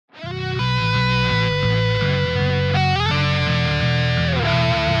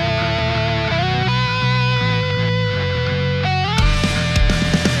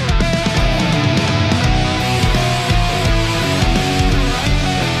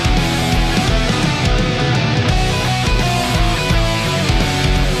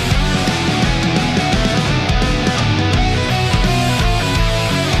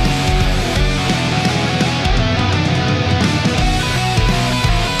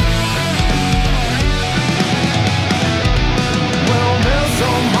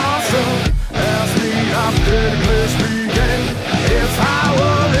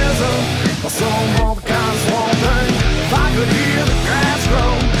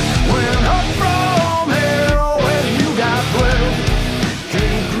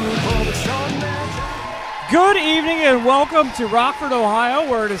Good evening and welcome to Rockford, Ohio,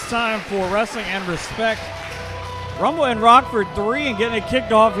 where it is time for Wrestling and Respect. Rumble in Rockford 3 and getting it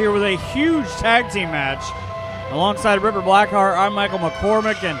kicked off here with a huge tag team match. Alongside Ripper Blackhart, I'm Michael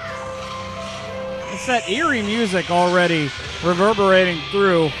McCormick, and it's that eerie music already reverberating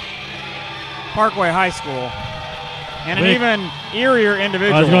through Parkway High School. And an even eerier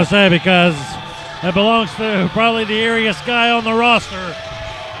individual. I was going to say, because it belongs to probably the eeriest guy on the roster,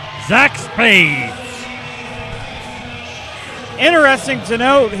 Zakk Spadez. Interesting to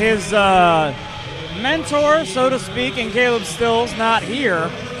note, his mentor, so to speak, and Caleb Stills not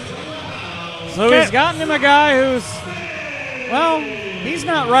here. So he's gotten him a guy who's, well, he's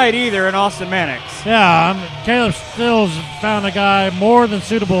not right either in Austin Manix. Yeah, Caleb Stills found a guy more than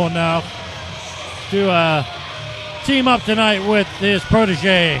suitable enough to team up tonight with his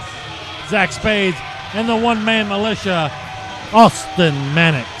protege, Zakk Spadez, and the one-man militia, Austin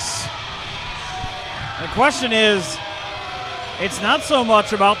Manix. The question is, it's not so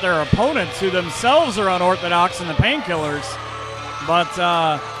much about their opponents who themselves are unorthodox in the Painkillers, but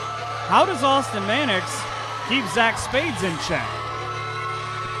how does Austin Manix keep Zakk Spadez in check?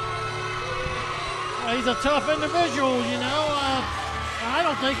 Well, he's a tough individual, you know. I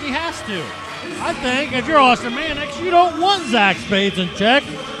don't think he has to. I think if you're Austin Manix, you don't want Zakk Spadez in check,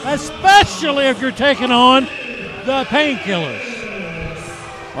 especially if you're taking on the Painkillers.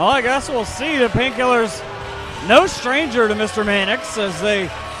 Well, I guess we'll see. The Painkillers, no stranger to Mr. Manix, as they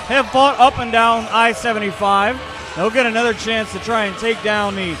have fought up and down I-75. They'll get another chance to try and take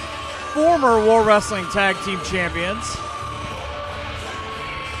down the former War Wrestling Tag Team Champions.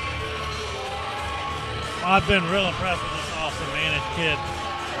 I've been real impressed with this Austin Manix kid.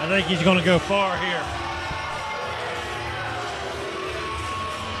 I think he's going to go far here.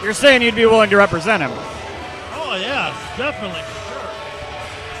 You're saying you'd be willing to represent him? Oh, yeah, definitely, for sure.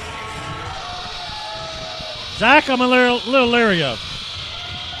 Zakk, I'm a little leery of.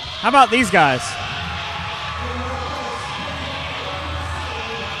 How about these guys?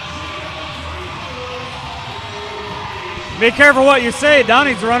 Be careful what you say.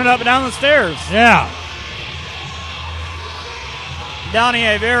 Donnie's running up and down the stairs. Yeah. Donnie,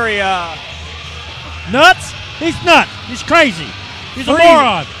 a very nuts? He's nuts. He's crazy. He's a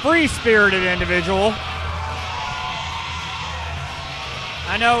moron. Free-spirited individual.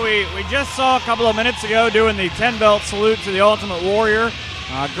 I know we just saw a couple of minutes ago doing the 10-belt salute to the Ultimate Warrior.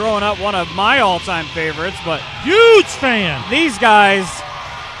 Growing up, one of my all-time favorites, but huge fan. These guys,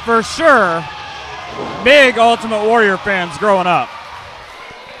 for sure, big Ultimate Warrior fans growing up.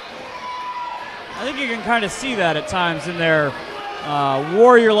 I think you can kind of see that at times in their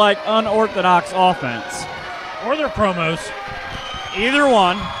warrior-like, unorthodox offense. Or their promos. Either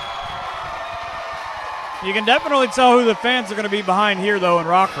one. You can definitely tell who the fans are going to be behind here, though, in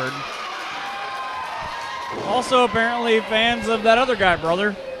Rockford. Also, apparently, fans of that other guy,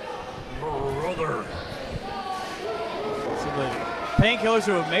 brother. Brother. So the Painkillers,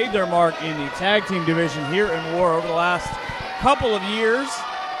 who have made their mark in the tag team division here in War over the last couple of years.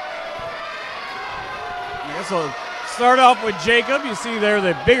 I guess we'll start off with Jacob. You see there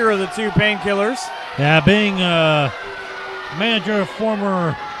the bigger of the two Painkillers. Yeah, being manager of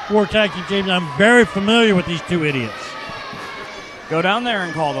former War Tag Team Champions, I'm very familiar with these two idiots. Go down there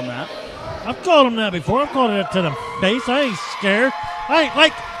and call them that. I've called them that before. I've called it to the face. I ain't scared. I ain't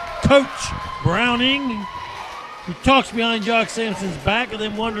like Coach Browning, who talks behind Jock Sampson's back and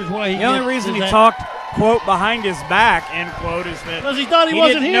then wonders why he. The only reason he talked, quote, behind his back, end quote, is that because he thought he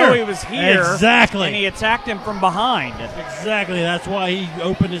wasn't didn't here. know he was here. Exactly. And he attacked him from behind. Exactly. That's why he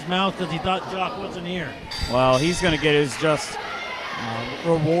opened his mouth, because he thought Jock wasn't here. Well, he's going to get his just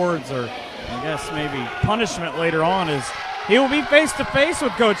rewards, or I guess maybe punishment later on, as he will be face-to-face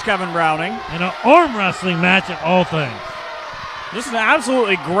with Coach Kevin Browning. In an arm wrestling match at all things. This is an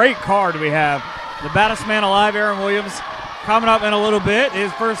absolutely great card we have. The baddest man alive, Aaron Williams, coming up in a little bit.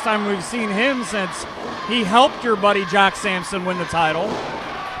 His first time we've seen him since he helped your buddy Jock Sampson win the title.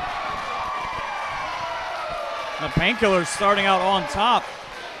 The Painkillers starting out on top.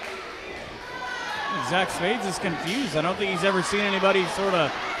 Zakk Spadez is confused. I don't think he's ever seen anybody sort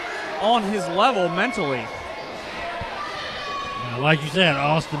of on his level mentally. Yeah, like you said,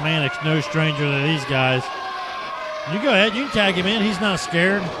 Austin Manix, no stranger to these guys. You go ahead, you can tag him in. He's not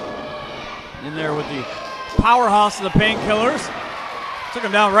scared. In there with the powerhouse of the Painkillers. Took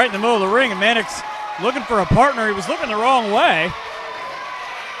him down right in the middle of the ring, and Manix looking for a partner. He was looking the wrong way.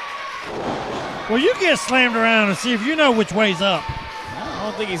 Well, you get slammed around and see if you know which way's up. I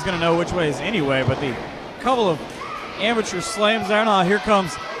don't think he's going to know which way is anyway, but the couple of amateur slams there. Now here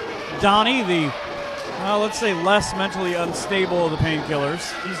comes Donnie, the, let's say, less mentally unstable of the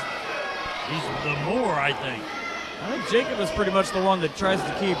Painkillers. He's the more, I think. I think Jacob is pretty much the one that tries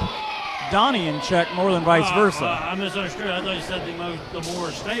to keep Donnie in check more than vice versa. I misunderstood. I thought you said the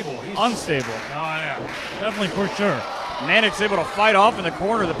more stable. He's unstable. Oh, yeah. Definitely for sure. Manix able to fight off in the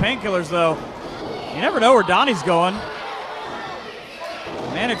corner. The Painkillers, though, you never know where Donnie's going.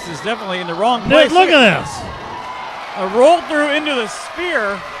 Manix is definitely in the wrong place. Look at this. A roll through into the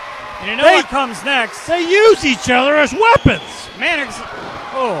spear. And you know what comes next? They use each other as weapons. Manix,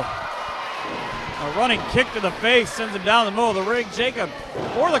 a running kick to the face sends him down the middle of the ring. Jacob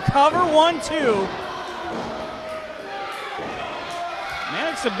for the cover, 1-2.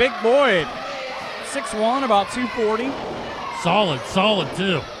 Manix a big boy, 6'1", about 240. Solid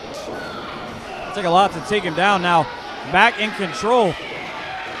too. It'll take a lot to take him down now. Back in control.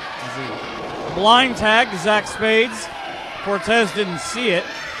 Blind tag to Zakk Spadez. Cortez didn't see it.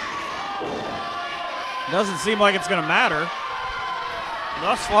 Doesn't seem like it's going to matter.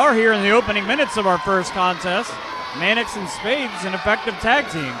 Thus far here in the opening minutes of our first contest, Manix and Spadez an effective tag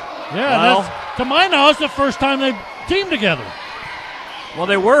team. Yeah, that's, to my knowledge, the first time they've teamed together. Well,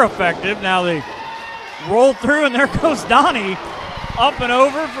 they were effective. Now they roll through, and there goes Donnie. Up and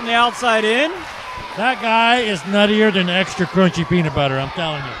over from the outside in. That guy is nuttier than extra crunchy peanut butter, I'm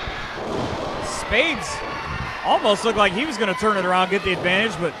telling you. Spadez almost looked like he was going to turn it around, get the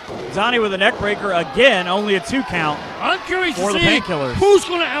advantage, but Donnie with a neck breaker again, only a 2 count. I'm curious for to the see Painkillers. Who's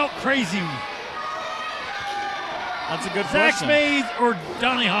going to out crazy me. That's a good Zakk question. Spadez or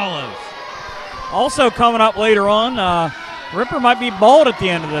Donnie Hollows? Also coming up later on, Ripper might be bald at the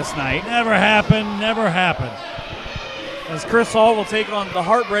end of this night. Never happened. As Chris Hall will take on the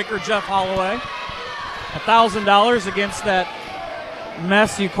Heartbreaker, Jeff Holloway. $1,000 against that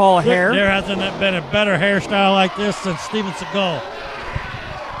mess you call hair. There hasn't been a better hairstyle like this since Steven Seagal.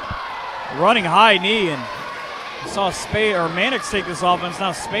 Running high knee, and you saw Manix take this offense.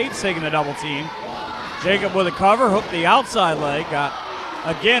 Now Spadez taking the double team. Jacob with a cover, hooked the outside leg. Got,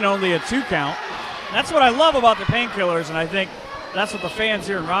 again, only a 2 count. And that's what I love about the Painkillers, and I think that's what the fans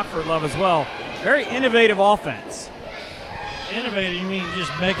here in Rockford love as well. Very innovative offense. Innovative, you mean just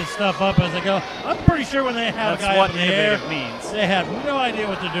making stuff up as they go? I'm pretty sure when they have a guy up in the air, means. They have no idea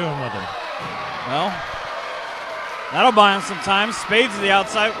what they're doing with him. Well, that'll buy him some time. Spadez to the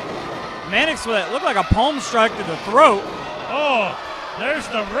outside. Manix with it looked like a palm strike to the throat. Oh, there's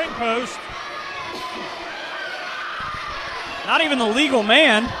the ring post. Not even the legal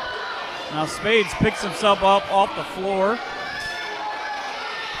man. Now Spadez picks himself up off the floor.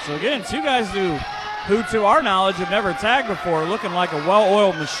 So again, 2 guys who to our knowledge have never tagged before, looking like a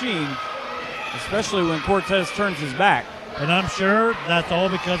well-oiled machine, especially when Cortez turns his back. And I'm sure that's all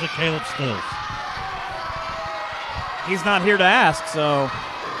because of Caleb Stills. He's not here to ask, so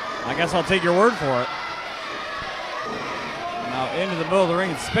I guess I'll take your word for it. Now into the middle of the ring,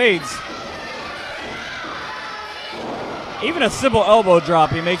 it's Spadez. Even a simple elbow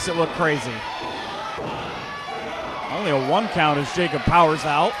drop, he makes it look crazy. Only a 1 count as Jacob powers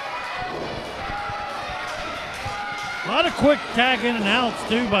out. A lot of quick tag in and outs,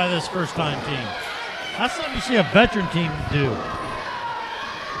 too, by this first-time team. That's something you see a veteran team do.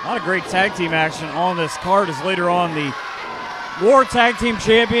 A lot of great tag team action on this card as later on the W.A.R Tag Team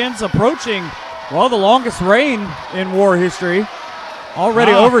Champions approaching, well, the longest reign in W.A.R history.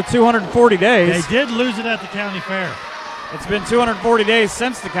 Already over 240 days. They did lose it at the county fair. It's been 240 days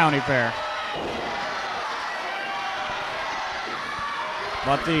since the county fair.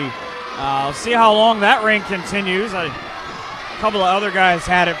 But we'll see how long that reign continues. A couple of other guys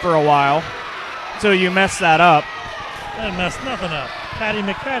had it for a while until you messed that up. That messed nothing up. Patty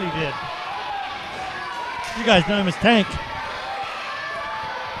McPatty did. You guys know him as Tank.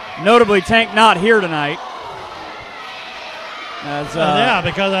 Notably, Tank not here tonight. As, yeah,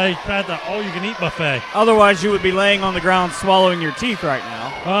 because I had the all-you-can-eat buffet. Otherwise, you would be laying on the ground swallowing your teeth right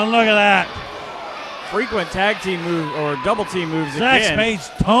now. Oh, look at that. Frequent tag team move or double team moves Zakk again.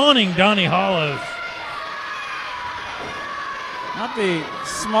 Spadez taunting Donnie Hollows. Not the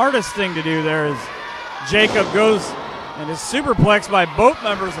smartest thing to do there is Jacob goes and is superplexed by both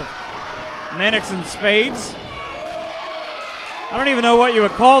members of Manix and Spadez. I don't even know what you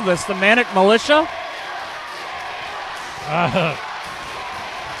would call this, the Manic Militia? I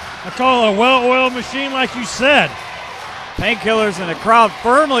call it a well-oiled machine like you said. Painkillers and the crowd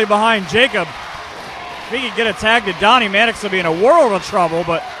firmly behind Jacob. If he could get a tag to Donnie, Manix will be in a world of trouble,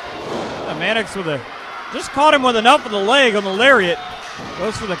 but Manix just caught him with enough of the leg on the lariat.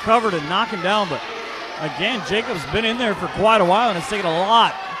 Goes for the cover to knock him down, but again, Jacob's been in there for quite a while and has taken a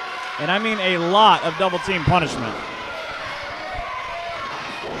lot, and I mean a lot, of double team punishment.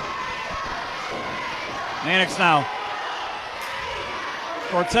 Manix now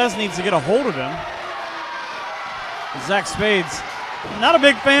Cortez needs to get a hold of him. Zakk Spadez, not a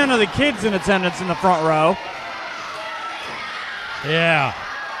big fan of the kids in attendance in the front row. Yeah,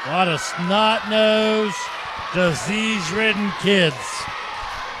 a lot of snot-nosed, disease-ridden kids.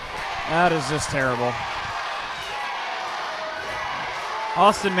 That is just terrible.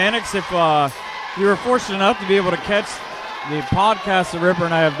 Austin Manix, if you were fortunate enough to be able to catch the podcast that Ripper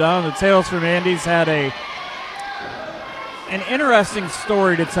and I have done, the Tales from Andy's had an interesting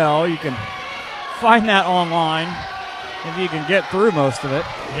story to tell. You can find that online if you can get through most of it.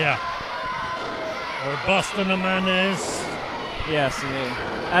 Yeah. Or busting them in this. Yes,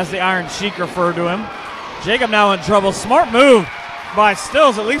 as the Iron Sheik referred to him. Jacob now in trouble. Smart move by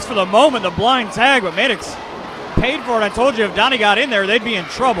Stills, at least for the moment, the blind tag, but Manix paid for it. I told you if Donnie got in there, they'd be in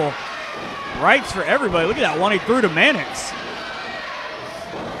trouble. Rights for everybody. Look at that one he threw to Manix.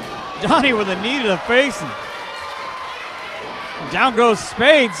 Donnie with a knee to the face. And down goes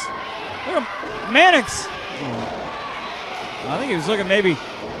Spadez. Look at Manix. I think he was looking maybe.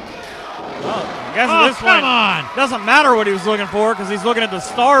 Well, I guess at this point, doesn't matter what he was looking for because he's looking at the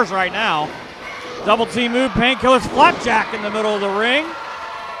stars right now. Double team move, Painkillers, flapjack in the middle of the ring.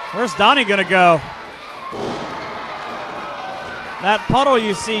 Where's Donnie going to go? That puddle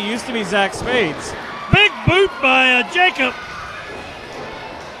you see used to be Zakk Spadez. Big boot by Jacob.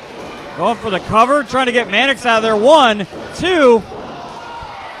 Going for the cover, trying to get Manix out of there. 1, 2.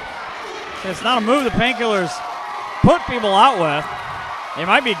 It's not a move the Painkillers put people out with. They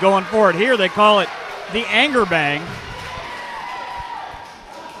might be going for it here. They call it the anger bang.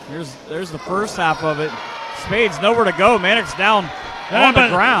 There's the first half of it. Spadez nowhere to go. Manix down on the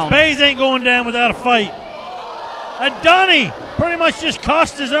ground. Spadez ain't going down without a fight. And Donnie pretty much just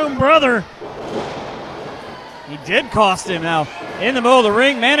cost his own brother. He did cost him now. In the middle of the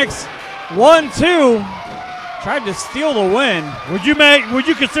ring, Manix 1, 2. Tried to steal the win. Would you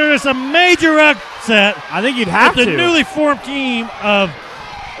consider this a major upset? I think you'd have to. The newly formed team of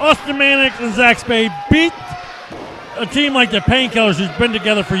Austin Manix and Zakk Spadez beat a team like the Painkillers who's been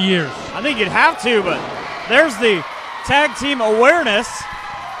together for years. I think you'd have to, but there's the tag team awareness.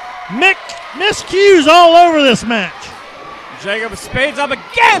 Miscues all over this match. Jacob Spadez up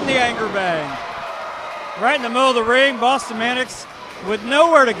again, the anger bang. Right in the middle of the ring, Boston Manix with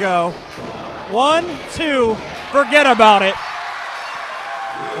nowhere to go. 1, 2, forget about it.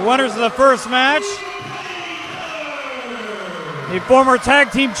 The winners of the first match, the former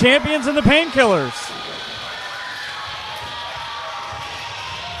tag team champions and the Painkillers.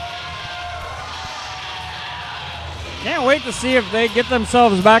 Can't wait to see if they get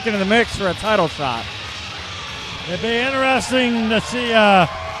themselves back into the mix for a title shot. It'd be interesting to see them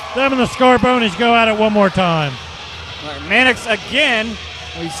and the Scarbonis go at it one more time. Manix again.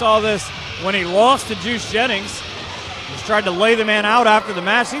 We saw this when he lost to Juice Jennings. Just tried to lay the man out after the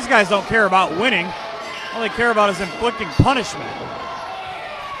match. These guys don't care about winning. All they care about is inflicting punishment.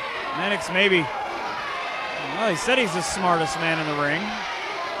 Manix maybe. Well, he said he's the smartest man in the ring.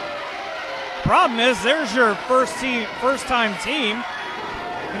 Problem is, there's your first-time team.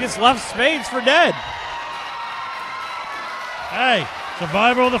 He just left Spadez for dead. Hey,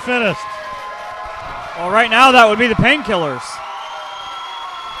 survival of the fittest. Well, right now that would be the Painkillers.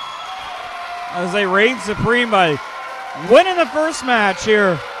 As they reign supreme by winning the first match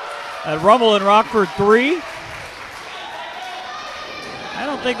here at Rumble in Rockford 3. I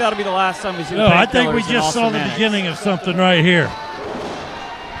don't think that'll be the last time we see the Painkillers. No, I think we just saw the beginning of something right here.